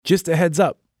Just a heads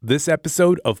up, this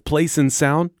episode of Place and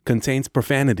Sound contains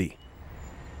profanity.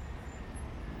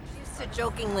 I used to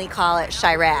jokingly call it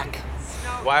Chirac.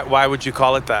 Why would you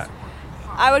call it that?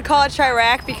 I would call it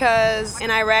Chirac because in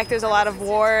Iraq there's a lot of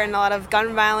war and a lot of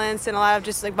gun violence and a lot of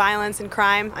just like violence and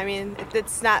crime. I mean,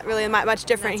 it's not really much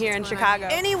different here in Chicago.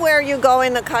 Anywhere you go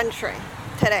in the country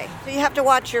today, so you have to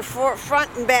watch your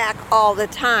front and back all the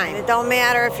time. It don't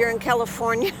matter if you're in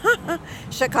California,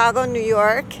 Chicago, New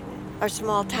York, or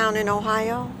small town in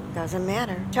Ohio. Doesn't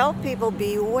matter. Tell people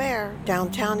beware.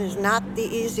 Downtown is not the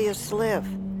easiest to live.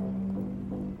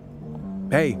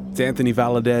 Hey, it's Anthony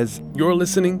Valadez. You're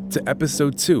listening to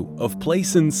episode 2 of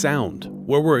Place and Sound,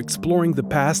 where we're exploring the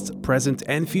past, present,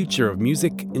 and future of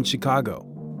music in Chicago.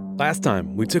 Last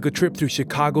time, we took a trip through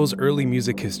Chicago's early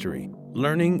music history,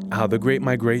 learning how the Great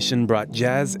Migration brought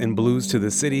jazz and blues to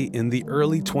the city in the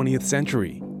early 20th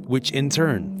century, which in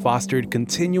turn fostered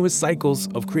continuous cycles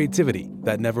of creativity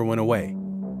that never went away.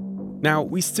 Now,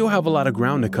 we still have a lot of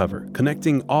ground to cover,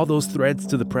 connecting all those threads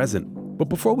to the present. But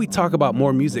before we talk about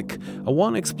more music, I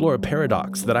want to explore a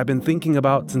paradox that I've been thinking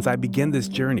about since I began this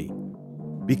journey.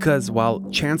 Because while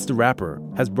Chance the Rapper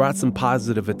has brought some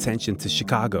positive attention to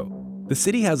Chicago, the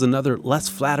city has another less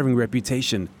flattering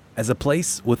reputation as a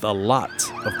place with a lot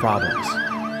of problems.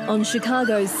 On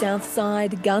Chicago's South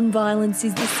Side, gun violence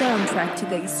is the soundtrack to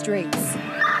these streets.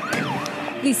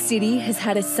 This city has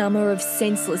had a summer of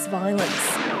senseless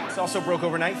violence. This also broke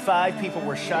overnight. 5 people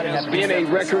were shot. It's been a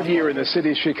record here in the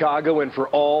city of Chicago, and for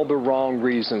all the wrong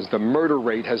reasons. The murder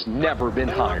rate has never been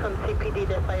higher.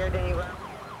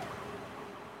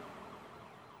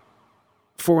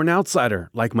 For an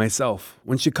outsider like myself,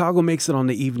 when Chicago makes it on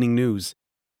the evening news,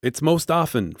 it's most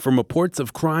often from reports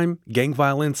of crime, gang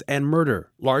violence, and murder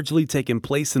largely taking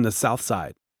place in the South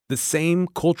Side, the same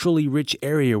culturally rich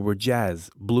area where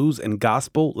jazz, blues, and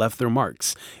gospel left their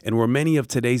marks, and where many of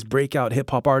today's breakout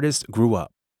hip-hop artists grew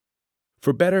up.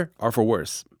 For better or for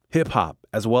worse, hip-hop,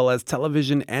 as well as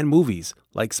television and movies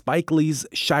like Spike Lee's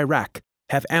Chirac,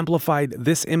 have amplified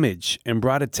this image and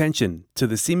brought attention to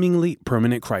the seemingly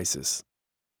permanent crisis.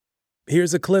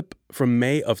 Here's a clip from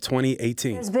May of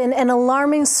 2018. There's been an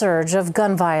alarming surge of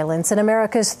gun violence in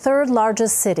America's third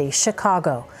largest city,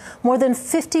 Chicago. More than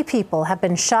 50 people have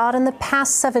been shot in the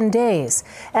past 7 days.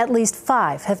 At least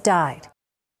 5 have died.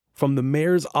 From the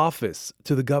mayor's office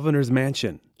to the governor's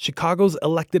mansion, Chicago's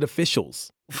elected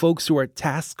officials, folks who are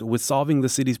tasked with solving the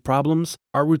city's problems,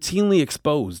 are routinely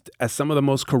exposed as some of the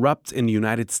most corrupt in the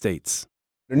United States.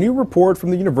 A new report from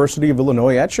the University of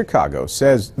Illinois at Chicago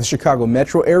says the Chicago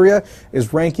metro area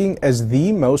is ranking as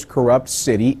the most corrupt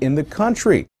city in the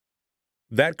country.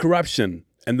 That corruption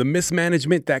and the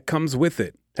mismanagement that comes with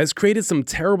it has created some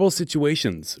terrible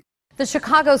situations. The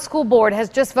Chicago School Board has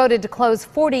just voted to close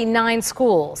 49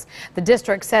 schools. The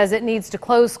district says it needs to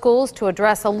close schools to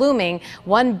address a looming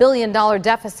 $1 billion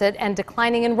deficit and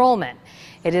declining enrollment.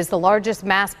 It is the largest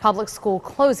mass public school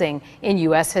closing in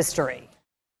U.S. history.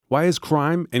 Why is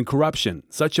crime and corruption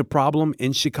such a problem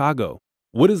in Chicago?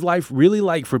 What is life really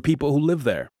like for people who live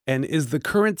there? And is the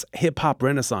current hip-hop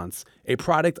renaissance a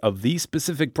product of these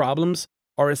specific problems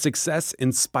or a success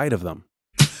in spite of them?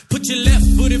 Put your left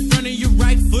foot in front of your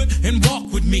right foot and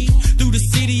walk with me through the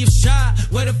city of Chi,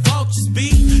 where the vultures be.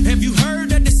 Have you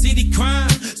heard of the city crime?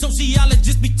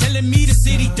 Sociologists be telling me the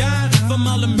city died from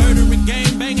all the murdering,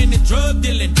 gang banging, and drug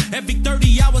dealing. Every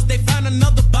 30 hours they find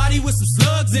another body with some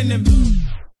slugs in them.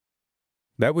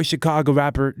 That was Chicago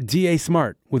rapper D.A.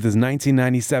 Smart with his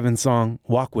 1997 song,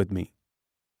 Walk With Me.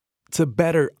 To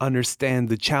better understand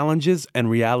the challenges and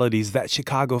realities that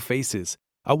Chicago faces,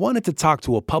 I wanted to talk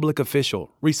to a public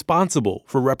official responsible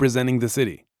for representing the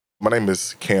city. My name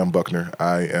is Cam Buckner.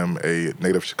 I am a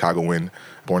native Chicagoan,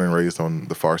 born and raised on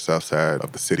the far south side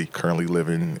of the city, currently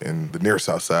living in the near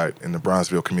south side in the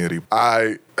Bronzeville community.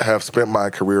 I have spent my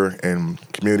career in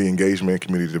community engagement,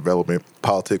 community development,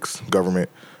 politics, government.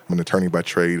 I'm an attorney by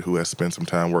trade who has spent some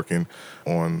time working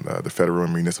on the federal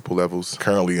and municipal levels.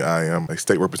 Currently, I am a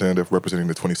state representative representing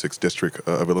the 26th District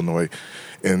of Illinois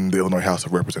in the Illinois House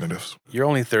of Representatives. You're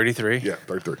only 33? Yeah,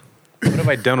 33. What have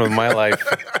I done with my life?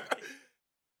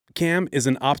 Cam is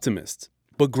an optimist,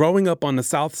 but growing up on the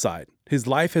South Side, his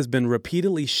life has been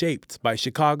repeatedly shaped by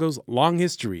Chicago's long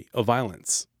history of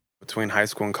violence. Between high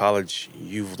school and college,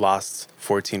 you've lost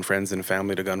 14 friends and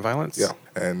family to gun violence? Yeah,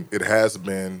 and it has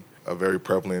been a very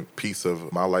prevalent piece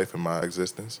of my life and my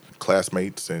existence.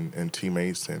 Classmates and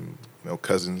teammates and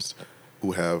cousins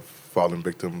who have fallen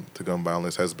victim to gun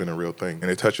violence has been a real thing.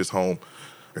 And it touches home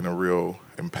in a real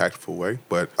impactful way.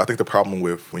 But I think the problem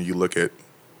with when you look at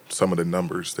some of the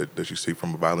numbers that you see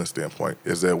from a violence standpoint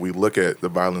is that we look at the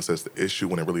violence as the issue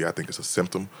when it really, I think, is a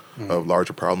symptom of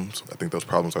larger problems. I think those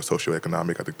problems are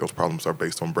socioeconomic. I think those problems are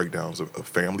based on breakdowns of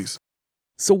families.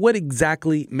 So what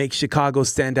exactly makes Chicago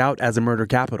stand out as a murder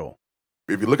capital?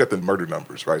 If you look at the murder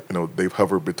numbers, right, they've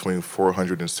hovered between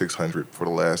 400 and 600 for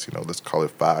the last, let's call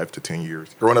it 5 to 10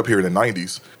 years. Growing up here in the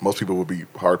 90s, most people would be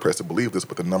hard-pressed to believe this,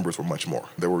 but the numbers were much more.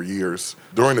 There were years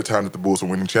during the time that the Bulls were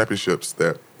winning championships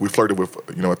that we flirted with,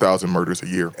 1,000 murders a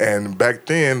year. And back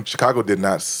then, Chicago did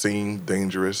not seem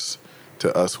dangerous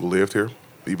to us who lived here,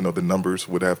 even though the numbers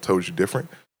would have told you different.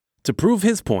 To prove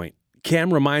his point,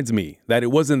 Cam reminds me that it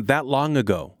wasn't that long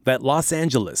ago that Los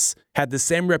Angeles had the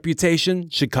same reputation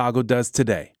Chicago does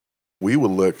today. We would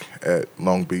look at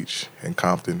Long Beach and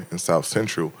Compton and South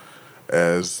Central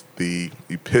as the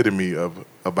epitome of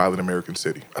a violent American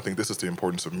city. I think this is the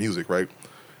importance of music, right?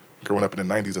 Growing up in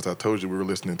the 90s, as I told you, we were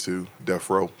listening to Death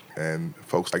Row and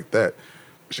folks like that.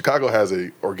 Chicago has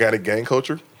a organic gang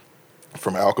culture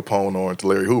from Al Capone on to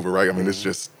Larry Hoover, right? I mean, it's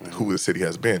just who the city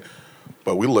has been.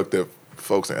 But we looked at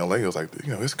folks in LA, it was like,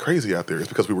 it's crazy out there. It's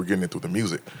because we were getting it through the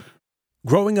music.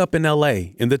 Growing up in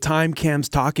LA, in the time Cam's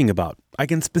talking about, I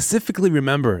can specifically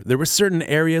remember there were certain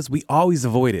areas we always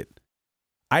avoided.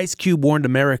 Ice Cube warned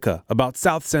America about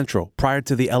South Central prior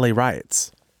to the LA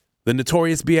riots. The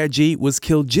Notorious B.I.G. was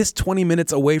killed just 20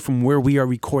 minutes away from where we are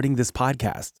recording this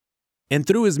podcast. And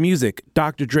through his music,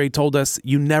 Dr. Dre told us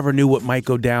you never knew what might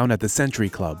go down at the Century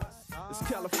Club. It's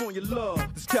California love.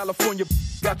 It's California.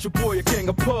 Got your boy a king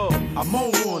of pub. I'm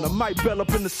on one. I might bell up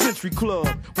in the Century Club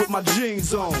with my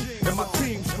jeans on and my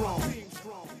team strong.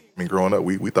 I mean, growing up,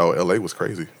 we thought LA was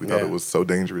crazy. We thought it was so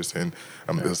dangerous. And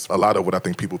there's a lot of what I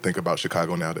think people think about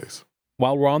Chicago nowadays.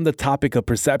 While we're on the topic of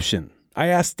perception, I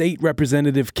asked State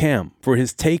Representative Cam for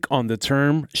his take on the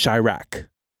term Chiraq.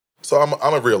 So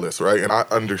I'm a realist, right? And I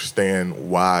understand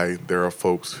why there are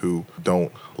folks who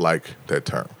don't like that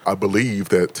term. I believe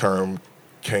that term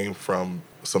came from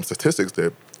some statistics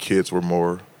that kids were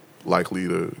more likely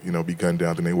to, be gunned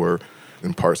down than they were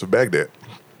in parts of Baghdad.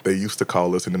 They used to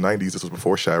call us in the 90s, this was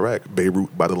before Chiraq,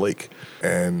 Beirut by the lake.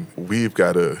 And we've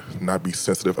got to not be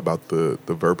sensitive about the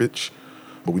verbiage,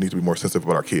 but we need to be more sensitive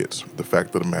about our kids. The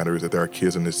fact of the matter is that there are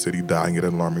kids in this city dying at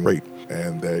an alarming rate,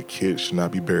 and that kids should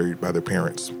not be buried by their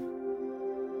parents.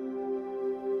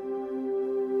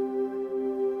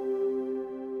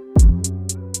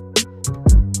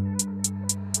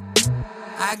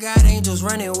 I got angels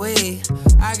running away.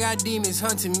 I got demons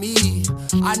hunting me.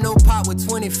 I know Pop with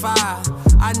 25.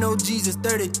 I know Jesus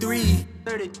 33.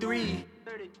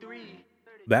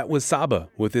 That was Saba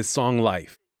with his song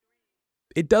Life.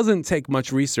 It doesn't take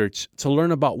much research to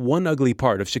learn about one ugly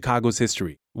part of Chicago's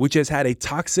history, which has had a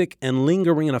toxic and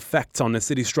lingering effect on the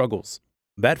city's struggles.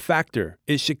 That factor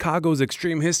is Chicago's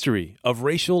extreme history of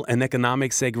racial and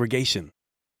economic segregation.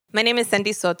 My name is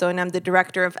Cindy Soto, and I'm the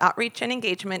Director of Outreach and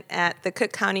Engagement at the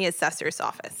Cook County Assessor's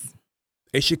Office.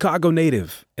 A Chicago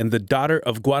native and the daughter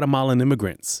of Guatemalan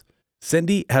immigrants,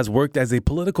 Cindy has worked as a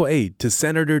political aide to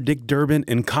Senator Dick Durbin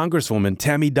and Congresswoman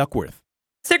Tammy Duckworth.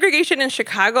 Segregation in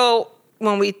Chicago,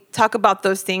 when we talk about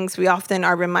those things, we often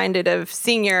are reminded of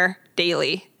Senior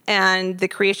Daily and the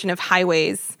creation of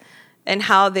highways and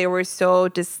how they were so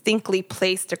distinctly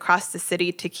placed across the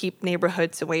city to keep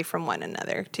neighborhoods away from one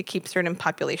another, to keep certain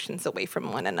populations away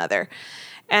from one another.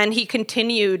 And he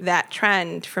continued that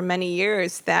trend for many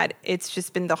years that it's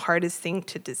just been the hardest thing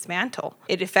to dismantle.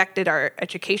 It affected our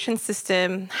education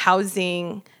system,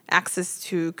 housing, access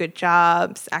to good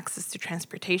jobs, access to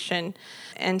transportation.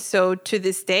 And so to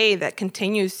this day, that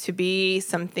continues to be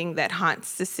something that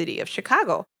haunts the city of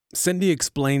Chicago. Cindy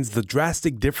explains the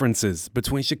drastic differences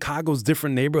between Chicago's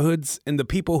different neighborhoods and the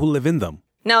people who live in them.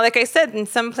 Now, like I said, in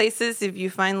some places, if you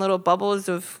find little bubbles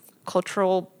of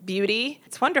cultural beauty,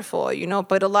 it's wonderful,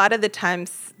 but a lot of the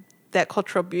times that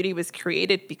cultural beauty was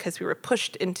created because we were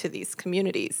pushed into these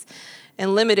communities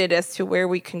and limited as to where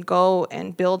we can go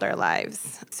and build our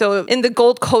lives. So in the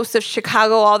Gold Coast of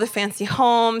Chicago, all the fancy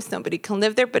homes, nobody can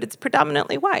live there, but it's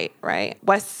predominantly white, right?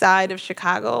 West side of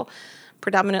Chicago,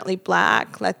 predominantly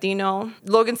Black, Latino.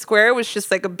 Logan Square was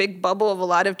just like a big bubble of a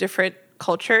lot of different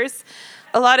cultures.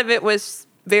 A lot of it was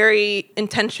very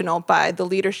intentional by the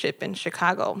leadership in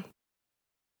Chicago.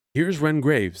 Here's Ren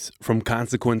Graves from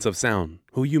Consequence of Sound,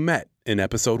 who you met in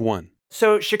episode 1.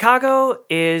 So Chicago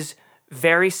is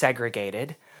very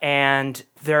segregated, and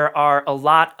there are a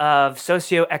lot of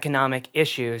socioeconomic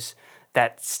issues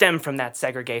that stem from that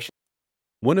segregation.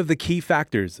 One of the key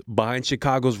factors behind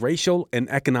Chicago's racial and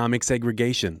economic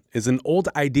segregation is an old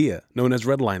idea known as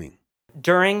redlining.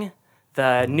 During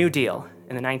the New Deal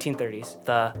in the 1930s,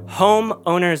 the Home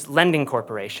Owners Lending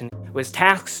Corporation was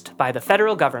tasked by the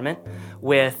federal government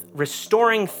with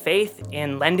restoring faith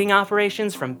in lending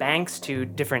operations from banks to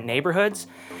different neighborhoods.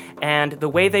 And the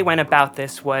way they went about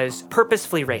this was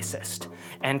purposefully racist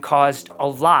and caused a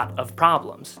lot of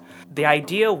problems. The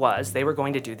idea was they were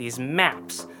going to do these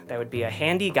maps that would be a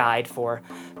handy guide for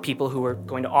people who were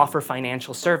going to offer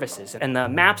financial services. And the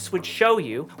maps would show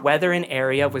you whether an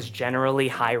area was generally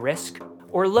high risk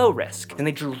or low risk. And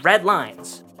they drew red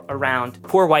lines around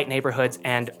poor white neighborhoods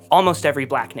and almost every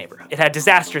black neighborhood. It had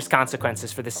disastrous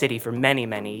consequences for the city for many,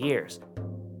 many years.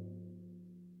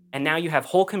 And now you have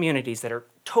whole communities that are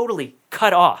totally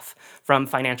cut off from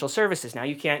financial services. Now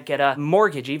you can't get a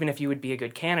mortgage even if you would be a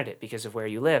good candidate because of where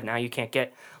you live. Now you can't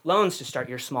get loans to start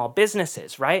your small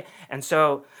businesses, right? And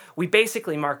so we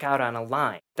basically mark out on a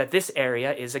line that this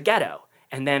area is a ghetto,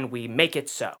 and then we make it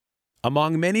so.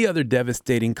 Among many other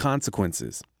devastating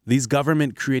consequences, these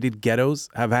government-created ghettos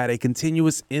have had a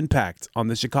continuous impact on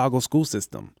the Chicago school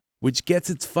system, which gets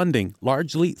its funding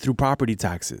largely through property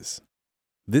taxes.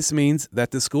 This means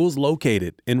that the schools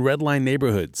located in redline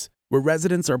neighborhoods, where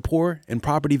residents are poor and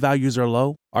property values are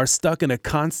low, are stuck in a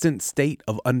constant state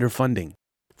of underfunding.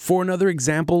 For another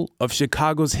example of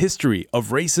Chicago's history of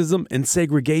racism and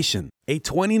segregation, a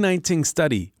 2019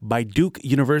 study by Duke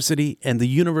University and the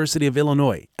University of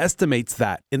Illinois estimates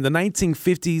that in the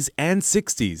 1950s and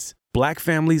 60s, Black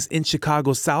families in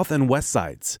Chicago's South and West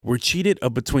Sides were cheated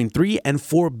of between $3 and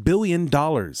 $4 billion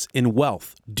in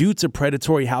wealth due to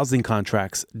predatory housing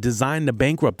contracts designed to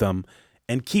bankrupt them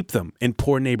and keep them in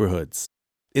poor neighborhoods.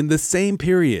 In the same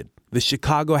period, the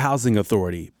Chicago Housing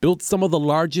Authority built some of the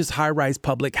largest high-rise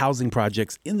public housing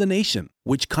projects in the nation,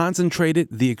 which concentrated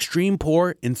the extreme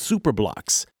poor in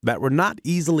superblocks that were not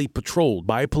easily patrolled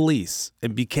by police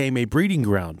and became a breeding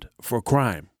ground for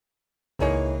crime.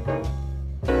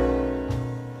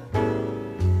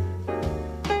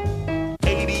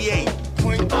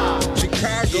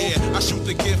 Yeah, I shoot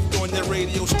the gift on the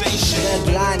radio station.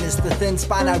 Red line is the thin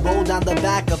spine I roll down the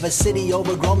back of a city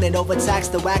overgrown and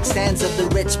overtaxed. The wax stands of the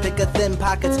rich pick a thin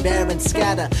pockets bare and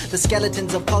scatter the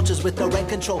skeletons of cultures with the rent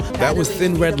control. That was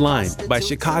Thin Red Line by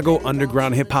Chicago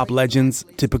underground hip-hop legends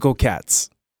Typical Cats.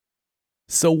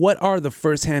 So what are the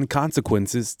first-hand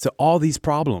consequences to all these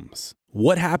problems?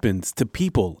 What happens to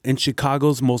people in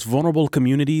Chicago's most vulnerable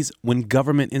communities when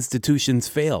government institutions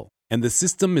fail and the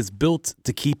system is built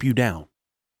to keep you down?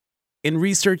 In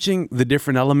researching the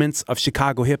different elements of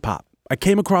Chicago hip-hop, I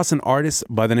came across an artist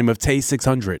by the name of Tay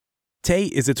 600. Tay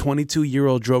is a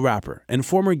 22-year-old drill rapper and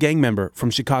former gang member from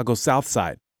Chicago's South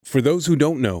Side. For those who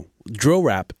don't know, drill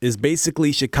rap is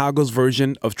basically Chicago's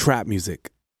version of trap music.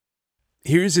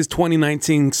 Here's his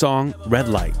 2019 song, Red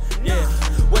Light. Yeah,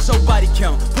 what's your body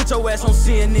count? Put your ass on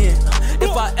CNN.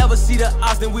 If I ever see the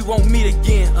odds, then we won't meet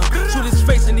again. Shoot his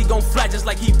face and he gon' fly just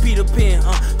like he Peter Pan.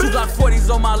 2 Glock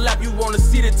 40s on my lap, you wanna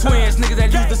see the twins. Niggas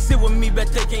that used to sit with me, bet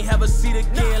they can't have a seat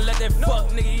again. Let that fuck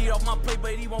nigga eat off my plate,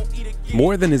 but he won't eat again.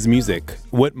 More than his music,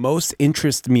 what most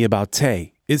interests me about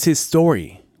Tay is his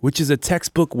story, which is a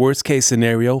textbook worst-case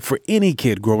scenario for any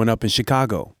kid growing up in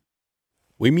Chicago.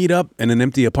 We meet up in an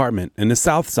empty apartment in the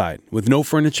South Side with no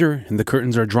furniture and the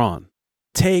curtains are drawn.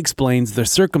 Tay explains the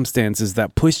circumstances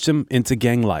that pushed him into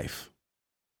gang life.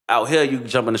 Out here, you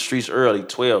jump in the streets early,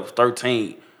 12,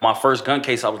 13. My first gun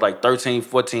case, I was like 13,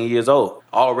 14 years old.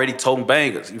 Already toting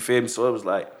bangers, you feel me? So it was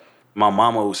like, my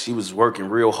mama, she was working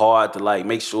real hard to like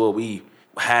make sure we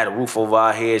had a roof over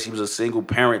our heads. She was a single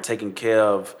parent taking care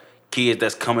of kids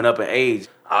that's coming up in age.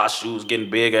 Our shoes getting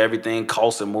bigger, everything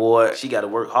costing more. She got to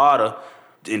work harder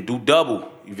and do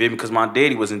double, you feel me? Because my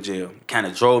daddy was in jail. Kind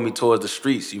of drove me towards the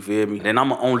streets, you feel me? And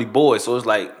I'm an only boy, so it's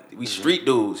like, we street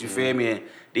dudes, you feel me? And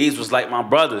these was like my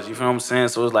brothers, you feel what I'm saying?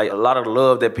 So it's like a lot of the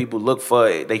love that people look for,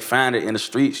 they find it in the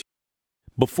streets.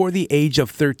 Before the age of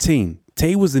 13,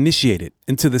 Tay was initiated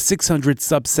into the 600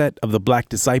 subset of the Black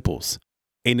Disciples,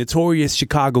 a notorious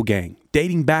Chicago gang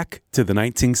dating back to the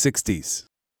 1960s.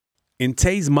 In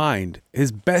Tay's mind,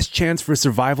 his best chance for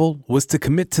survival was to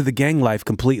commit to the gang life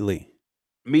completely.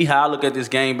 Me, how I look at this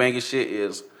gangbanging shit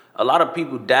is a lot of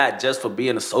people died just for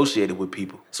being associated with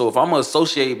people. So if I'm going to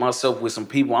associate myself with some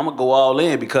people, I'm going to go all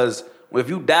in because if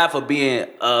you die for being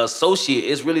an associate,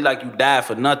 it's really like you died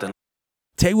for nothing.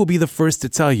 Tay will be the first to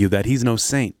tell you that he's no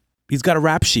saint. He's got a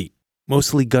rap sheet,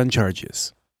 mostly gun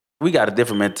charges. We got a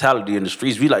different mentality in the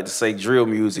streets. We like to say drill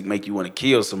music make you want to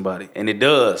kill somebody. And it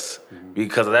does,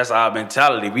 because that's our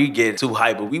mentality. We get too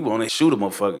hyper. We want to shoot a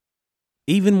motherfucker.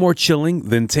 Even more chilling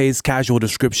than Tay's casual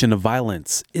description of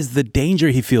violence is the danger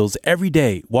he feels every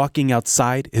day walking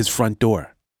outside his front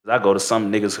door. I go to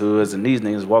some niggas' hoods and these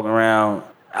niggas walking around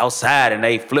outside and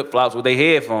they flip-flops with their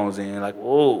headphones in. Like,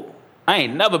 whoa, I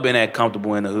ain't never been that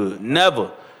comfortable in the hood.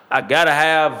 Never. I gotta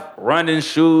have running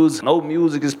shoes. No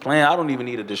music is playing. I don't even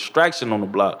need a distraction on the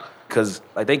block because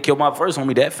like they killed my first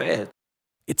homie that fast.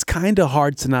 It's kind of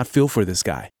hard to not feel for this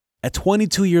guy. At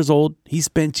 22 years old, he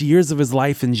spent years of his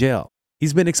life in jail.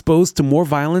 He's been exposed to more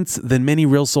violence than many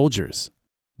real soldiers.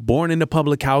 Born into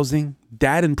public housing,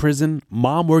 dad in prison,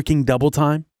 mom working double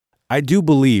time. I do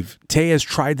believe Tay has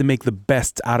tried to make the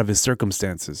best out of his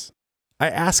circumstances. I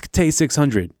asked Tay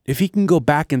 600 if he can go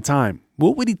back in time,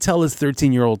 what would he tell his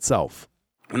 13-year-old self?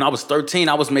 When I was 13,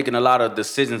 I was making a lot of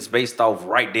decisions based off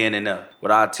right then and there.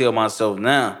 But I tell myself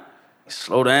now,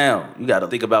 slow down. You got to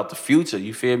think about the future,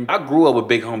 you feel me? I grew up with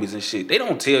big homies and shit. They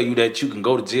don't tell you that you can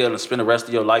go to jail and spend the rest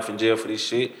of your life in jail for this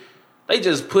shit. They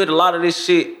just put a lot of this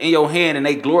shit in your hand and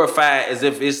they glorify it as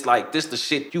if it's like this the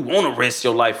shit you want to risk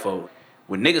your life for.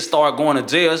 When niggas start going to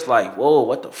jail, it's like, whoa,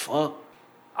 what the fuck?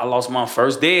 I lost my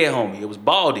first dead homie. It was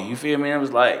Baldy, you feel me? It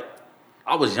was like,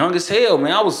 I was young as hell,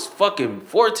 man. I was fucking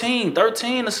 14,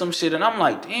 13 or some shit. And I'm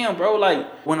like, damn, bro, like,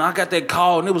 when I got that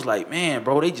call and it was like, man,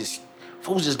 bro,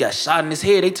 folks just got shot in his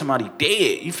head. They talking about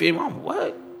he dead. You feel me? I'm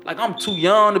what? Like, I'm too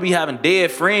young to be having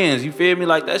dead friends. You feel me?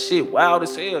 Like, that shit wild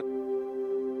as hell.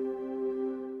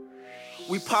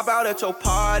 We pop out at your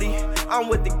party, I'm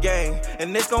with the gang,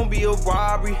 and it's gonna be a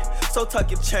robbery, so tuck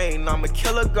your chain. I'm a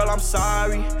killer, girl, I'm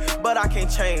sorry, but I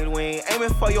can't change. We ain't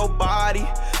aiming for your body,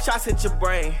 shots hit your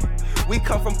brain. We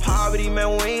come from poverty,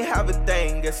 man, we ain't have a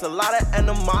thing. It's a lot of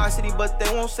animosity, but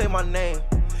they won't say my name.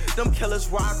 Them killers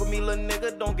rock with me, little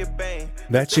nigga, don't get banged.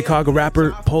 That Chicago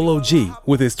rapper Polo G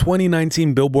with his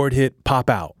 2019 Billboard hit Pop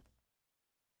Out.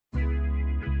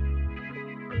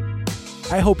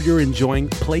 I hope you're enjoying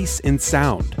Place and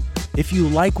Sound. If you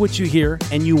like what you hear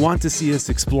and you want to see us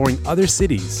exploring other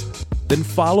cities, then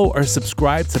follow or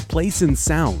subscribe to Place and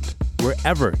Sound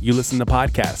wherever you listen to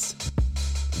podcasts.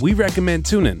 We recommend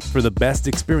TuneIn for the best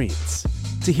experience.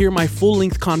 To hear my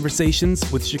full-length conversations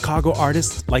with Chicago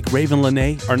artists like Raven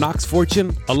Lenae or Knox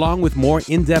Fortune, along with more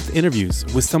in-depth interviews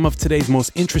with some of today's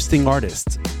most interesting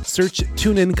artists, search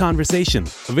TuneIn Conversation,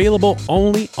 available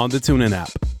only on the TuneIn app.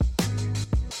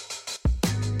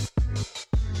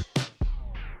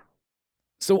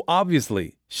 So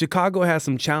obviously, Chicago has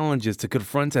some challenges to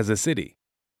confront as a city,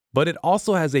 but it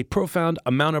also has a profound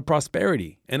amount of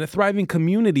prosperity and a thriving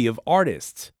community of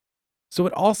artists. So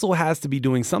it also has to be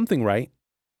doing something right.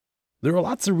 There are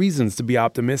lots of reasons to be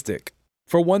optimistic.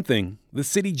 For one thing, the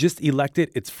city just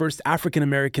elected its first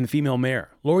African-American female mayor,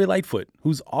 Lori Lightfoot,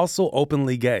 who's also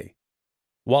openly gay.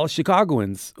 While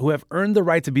Chicagoans who have earned the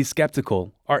right to be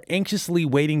skeptical are anxiously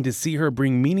waiting to see her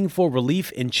bring meaningful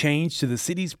relief and change to the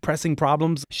city's pressing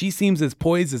problems, she seems as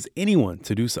poised as anyone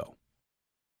to do so.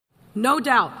 No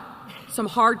doubt, some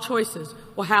hard choices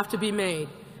will have to be made,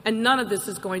 and none of this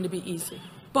is going to be easy.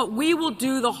 But we will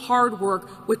do the hard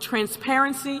work with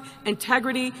transparency,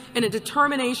 integrity, and a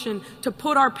determination to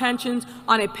put our pensions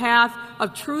on a path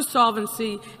of true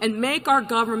solvency and make our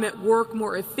government work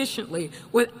more efficiently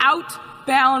without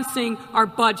balancing our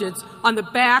budgets on the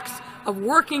backs of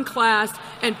working class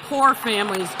and poor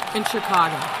families in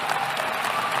Chicago.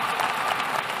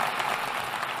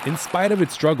 In spite of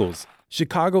its struggles,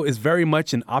 Chicago is very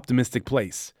much an optimistic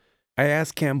place. I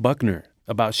asked Cam Buckner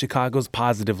about Chicago's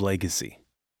positive legacy.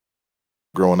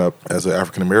 Growing up as an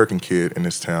African-American kid in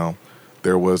this town,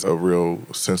 there was a real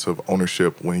sense of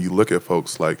ownership when you look at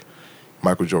folks like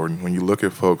Michael Jordan, when you look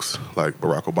at folks like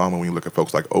Barack Obama, when you look at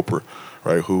folks like Oprah,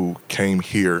 right, who came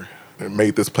here and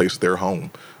made this place their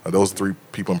home. Those three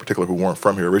people in particular who weren't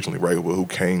from here originally, right, who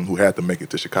came, who had to make it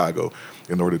to Chicago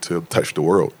in order to touch the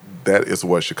world. That is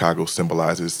what Chicago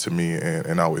symbolizes to me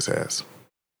and always has.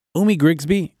 Umi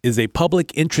Grigsby is a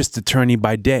public interest attorney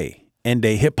by day and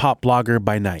a hip-hop blogger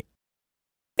by night.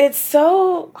 It's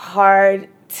so hard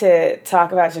to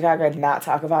talk about Chicago and not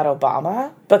talk about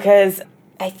Obama because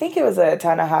I think it was a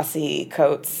Ta-Nehisi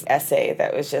Coates essay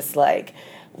that was just like,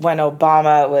 when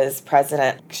Obama was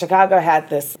president, Chicago had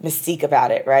this mystique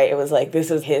about it, right? It was like, this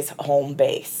was his home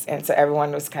base. And so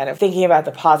everyone was kind of thinking about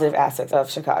the positive aspects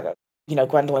of Chicago. You know,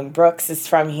 Gwendolyn Brooks is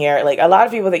from here. Like, a lot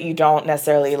of people that you don't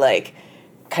necessarily, like,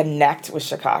 connect with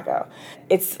Chicago.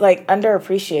 It's, like,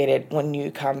 underappreciated when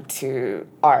you come to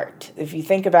art. If you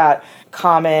think about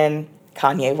Common,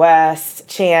 Kanye West,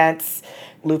 Chance,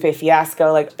 Lupe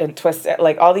Fiasco, like, and Twista,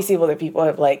 like, all these people that people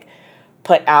have, like,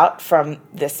 put out from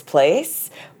this place,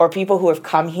 or people who have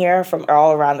come here from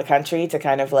all around the country to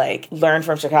kind of, like, learn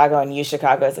from Chicago and use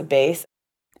Chicago as a base.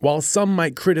 While some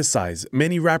might criticize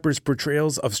many rappers'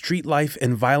 portrayals of street life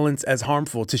and violence as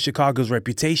harmful to Chicago's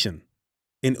reputation,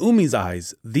 In Umi's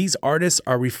eyes, these artists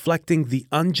are reflecting the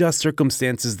unjust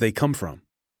circumstances they come from.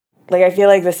 Like, I feel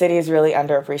like the city is really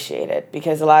underappreciated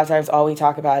because a lot of times all we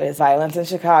talk about is violence in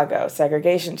Chicago,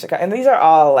 segregation in Chicago, and these are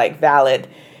all like valid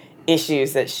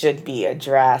issues that should be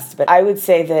addressed. But I would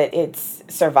say that it's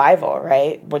survival,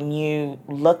 right? When you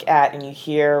look at and you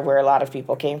hear where a lot of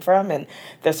people came from and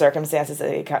the circumstances that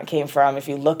they came from, if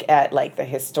you look at like the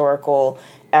historical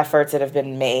efforts that have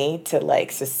been made to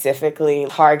like specifically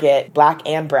target Black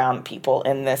and brown people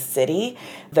in this city,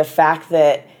 the fact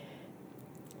that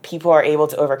people are able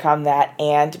to overcome that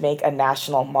and make a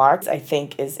national mark, I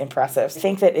think is impressive. I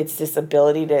think that it's this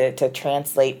ability to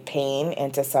translate pain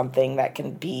into something that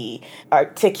can be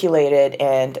articulated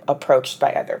and approached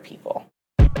by other people.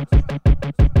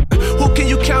 Who can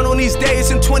you count on these days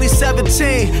in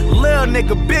 2017? Lil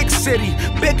nigga, big city,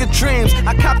 bigger dreams.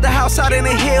 I copped the house out in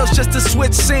the hills just to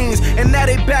switch scenes. And now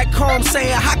they back home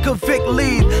saying, how could Vic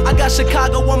leave? I got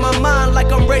Chicago on my mind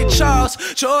like I'm Ray Charles.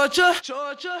 Georgia.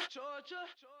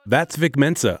 That's Vic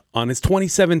Mensa on his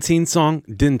 2017 song,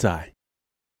 Didn't I?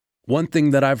 One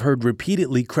thing that I've heard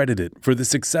repeatedly credited for the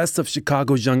success of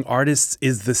Chicago's young artists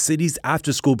is the city's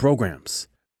after-school programs.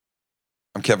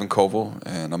 I'm Kevin Koval,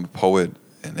 and I'm a poet,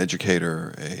 an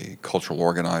educator, a cultural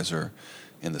organizer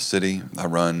in the city. I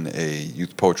run a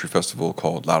youth poetry festival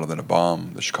called Louder Than a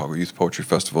Bomb, the Chicago Youth Poetry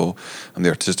Festival. I'm the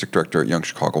artistic director at Young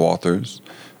Chicago Authors,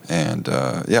 and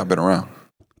I've been around.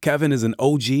 Kevin is an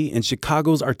OG in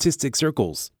Chicago's artistic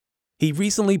circles. He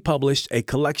recently published a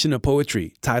collection of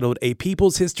poetry titled A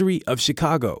People's History of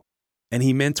Chicago, and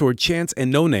he mentored Chance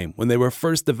and No Name when they were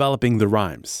first developing the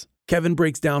rhymes. Kevin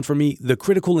breaks down for me the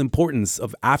critical importance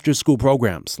of after-school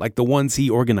programs like the ones he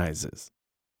organizes.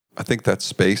 I think that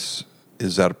space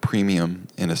is at a premium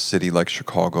in a city like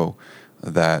Chicago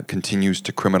that continues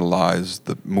to criminalize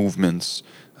the movements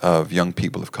of young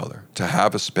people of color. To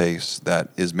have a space that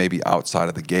is maybe outside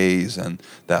of the gaze and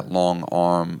that long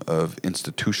arm of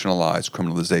institutionalized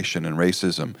criminalization and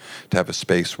racism, to have a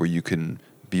space where you can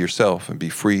be yourself and be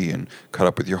free and cut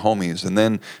up with your homies, and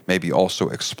then maybe also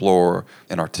explore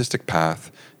an artistic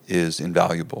path is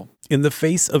invaluable. In the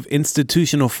face of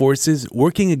institutional forces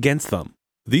working against them,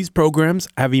 these programs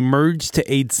have emerged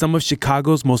to aid some of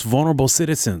Chicago's most vulnerable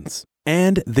citizens,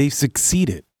 and they've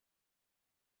succeeded.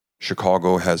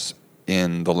 Chicago has,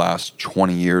 in the last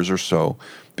 20 years or so,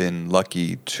 been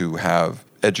lucky to have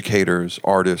educators,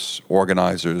 artists,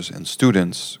 organizers, and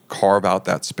students carve out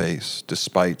that space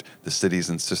despite the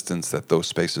city's insistence that those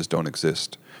spaces don't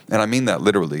exist. And I mean that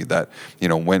literally, that,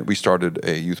 when we started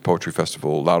a youth poetry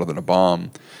festival, Louder Than a Bomb,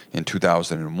 in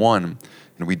 2001,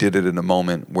 and we did it in a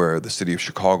moment where the city of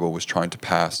Chicago was trying to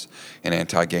pass an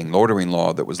anti-gang loitering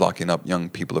law that was locking up young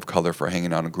people of color for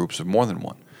hanging out in groups of more than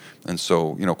one. And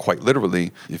so, quite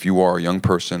literally, if you are a young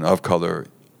person of color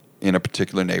in a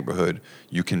particular neighborhood,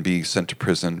 you can be sent to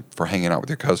prison for hanging out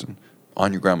with your cousin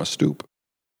on your grandma's stoop.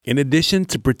 In addition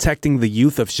to protecting the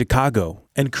youth of Chicago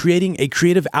and creating a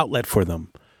creative outlet for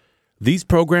them, these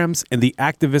programs and the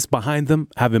activists behind them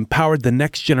have empowered the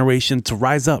next generation to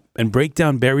rise up and break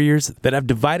down barriers that have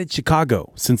divided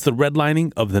Chicago since the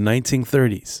redlining of the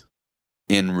 1930s.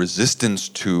 In resistance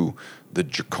to the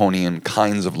draconian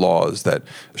kinds of laws that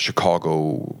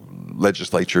Chicago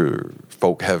legislature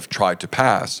folk have tried to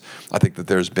pass, I think that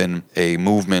there's been a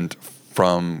movement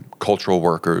from cultural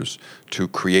workers to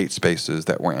create spaces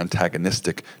that were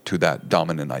antagonistic to that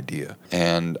dominant idea.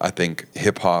 And I think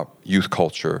hip-hop youth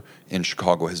culture in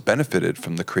Chicago has benefited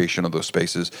from the creation of those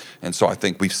spaces. And so I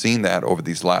think we've seen that over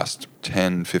these last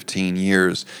 10, 15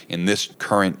 years in this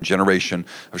current generation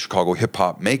of Chicago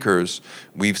hip-hop makers.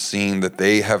 We've seen that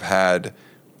they have had,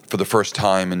 for the first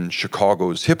time in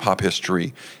Chicago's hip-hop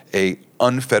history, a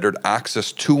unfettered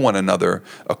access to one another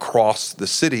across the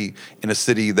city, in a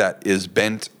city that is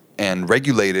bent and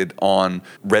regulated on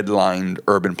redlined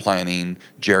urban planning,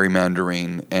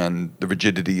 gerrymandering, and the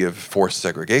rigidity of forced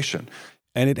segregation.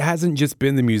 And it hasn't just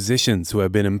been the musicians who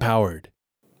have been empowered.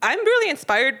 I'm really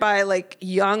inspired by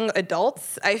young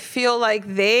adults. I feel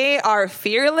like they are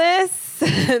fearless.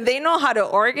 They know how to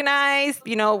organize,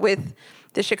 with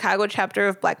the Chicago chapter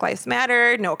of Black Lives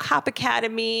Matter, No Cop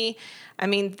Academy. I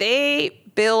mean, they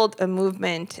build a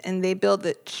movement and they build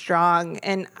it strong.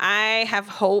 And I have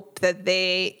hope that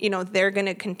they're going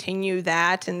to continue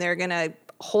that, and they're going to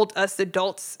hold us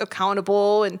adults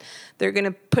accountable, and they're going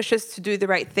to push us to do the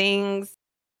right things.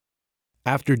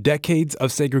 After decades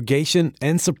of segregation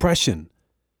and suppression,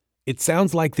 it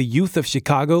sounds like the youth of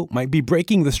Chicago might be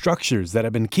breaking the structures that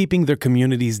have been keeping their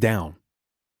communities down.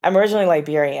 I'm originally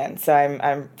Liberian, so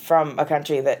I'm from a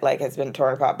country that has been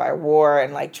torn apart by war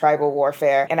and tribal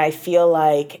warfare. And I feel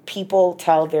like people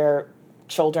tell their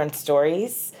children's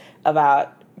stories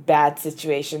about bad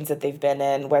situations that they've been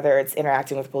in, whether it's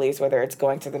interacting with police, whether it's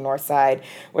going to the north side,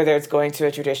 whether it's going to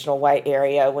a traditional white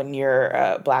area when you're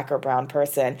a Black or brown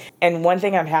person. And one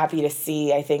thing I'm happy to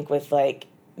see, I think, with like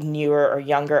newer or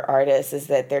younger artists is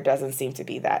that there doesn't seem to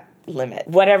be that limit.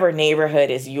 Whatever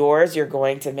neighborhood is yours, you're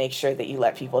going to make sure that you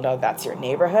let people know that's your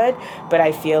neighborhood. But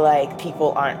I feel like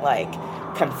people aren't like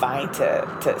confined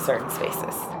to certain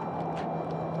spaces.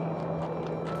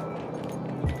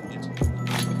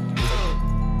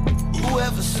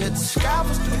 Whoever said the sky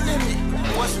was the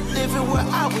limit wasn't living where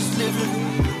I was living.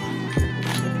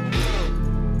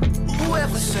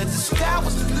 Whoever said the sky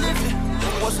was the limit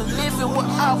wasn't living where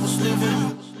I was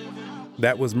living.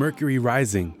 That was Mercury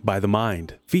Rising by The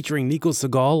Mind, featuring Nico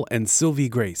Segal and Sylvie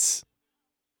Grace.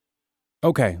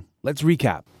 Okay, let's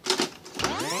recap.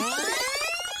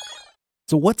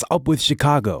 So what's up with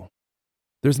Chicago?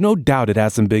 There's no doubt it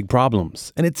has some big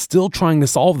problems, and it's still trying to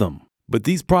solve them. But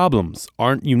these problems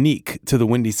aren't unique to the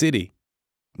Windy City.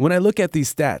 When I look at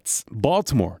these stats,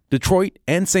 Baltimore, Detroit,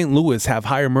 and St. Louis have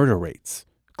higher murder rates.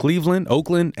 Cleveland,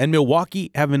 Oakland, and Milwaukee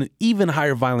have an even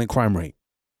higher violent crime rate.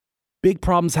 Big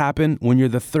problems happen when you're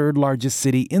the third largest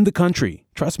city in the country.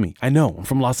 Trust me, I know, I'm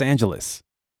from Los Angeles.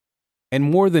 And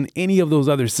more than any of those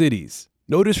other cities,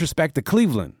 no disrespect to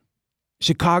Cleveland,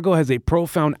 Chicago has a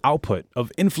profound output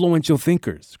of influential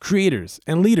thinkers, creators,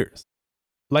 and leaders.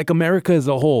 Like America as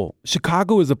a whole,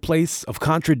 Chicago is a place of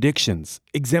contradictions,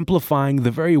 exemplifying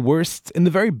the very worst and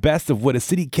the very best of what a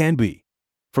city can be.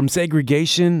 From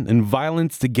segregation and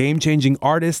violence to game-changing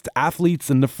artists, athletes,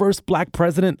 and the first Black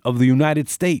president of the United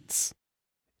States.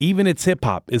 Even its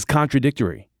hip-hop is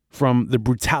contradictory, from the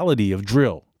brutality of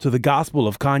drill to the gospel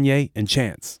of Kanye and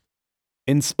Chance.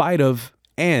 In spite of,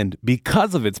 and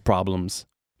because of its problems,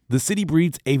 the city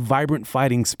breeds a vibrant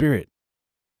fighting spirit.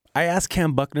 I asked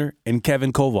Cam Buckner and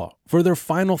Kevin Koval for their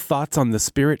final thoughts on the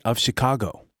spirit of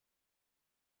Chicago.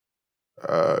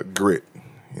 Grit.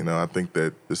 You know, I think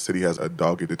that the city has a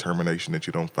dogged determination that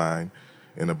you don't find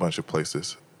in a bunch of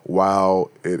places. While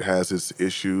it has its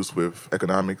issues with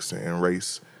economics and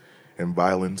race and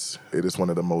violence, it is one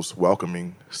of the most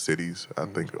welcoming cities, I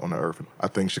think, on the earth. I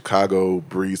think Chicago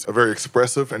breeds a very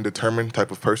expressive and determined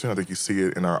type of person. I think you see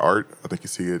it in our art. I think you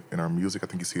see it in our music. I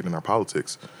think you see it in our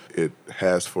politics. It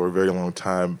has for a very long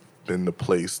time been the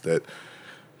place that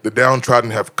the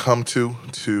downtrodden have come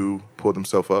to pull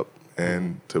themselves up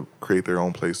and to create their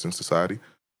own place in society.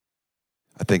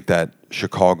 I think that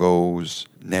Chicago's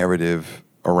narrative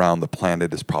around the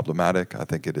planet is problematic. I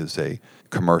think it is a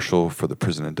commercial for the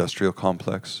prison industrial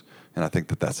complex, and I think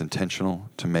that that's intentional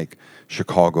to make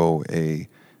Chicago a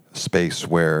space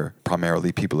where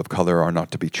primarily people of color are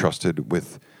not to be trusted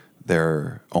with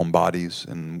their own bodies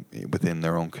and within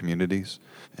their own communities.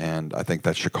 And I think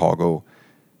that Chicago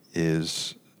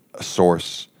is a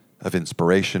source of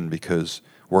inspiration because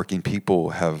working people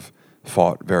have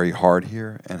fought very hard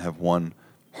here and have won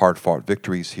hard-fought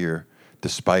victories here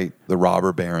despite the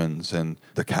robber barons and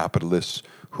the capitalists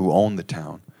who own the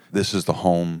town. This is the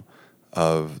home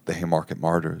of the Haymarket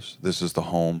Martyrs. This is the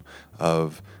home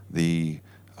of the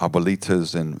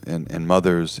abuelitas and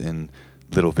mothers in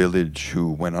Little Village who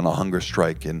went on a hunger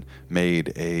strike and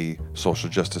made a social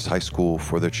justice high school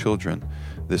for their children.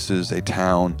 This is a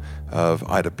town of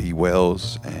Ida B.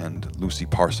 Wells and Lucy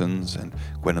Parsons and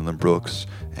Gwendolyn Brooks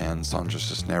and Sandra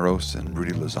Cisneros and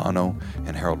Rudy Lozano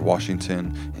and Harold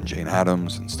Washington and Jane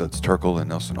Addams and Studs Terkel and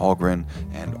Nelson Algren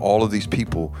and all of these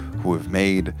people who have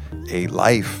made a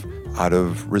life out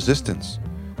of resistance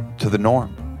to the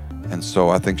norm. And so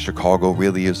I think Chicago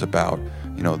really is about,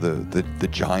 you know, the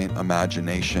giant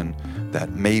imagination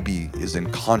that maybe is in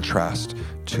contrast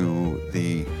to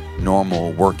the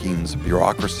normal workings of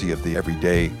bureaucracy of the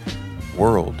everyday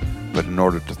world. But in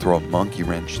order to throw a monkey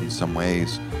wrench in some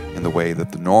ways in the way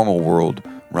that the normal world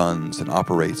runs and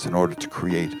operates in order to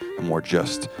create a more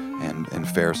just and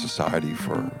fair society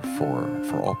for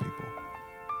all people.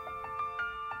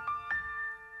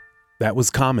 That was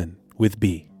Common with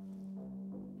B.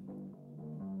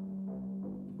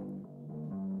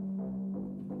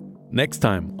 Next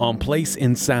time on Place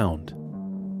in Sound,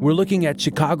 we're looking at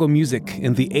Chicago music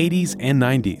in the 80s and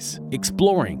 90s,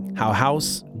 exploring how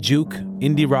house, juke,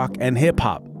 indie rock, and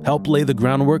hip-hop helped lay the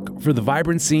groundwork for the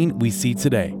vibrant scene we see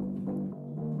today.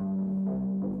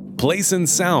 Place in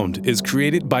Sound is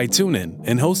created by TuneIn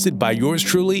and hosted by yours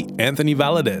truly, Anthony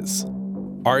Valadez.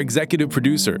 Our executive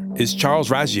producer is Charles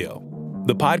Raggio.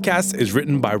 The podcast is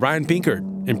written by Ryan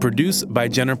Pinkert and produced by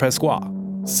Jenner Pasqua.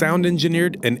 Sound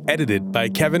engineered and edited by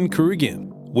Kevin Krugian,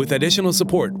 with additional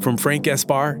support from Frank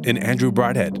Gaspar and Andrew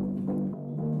Broadhead.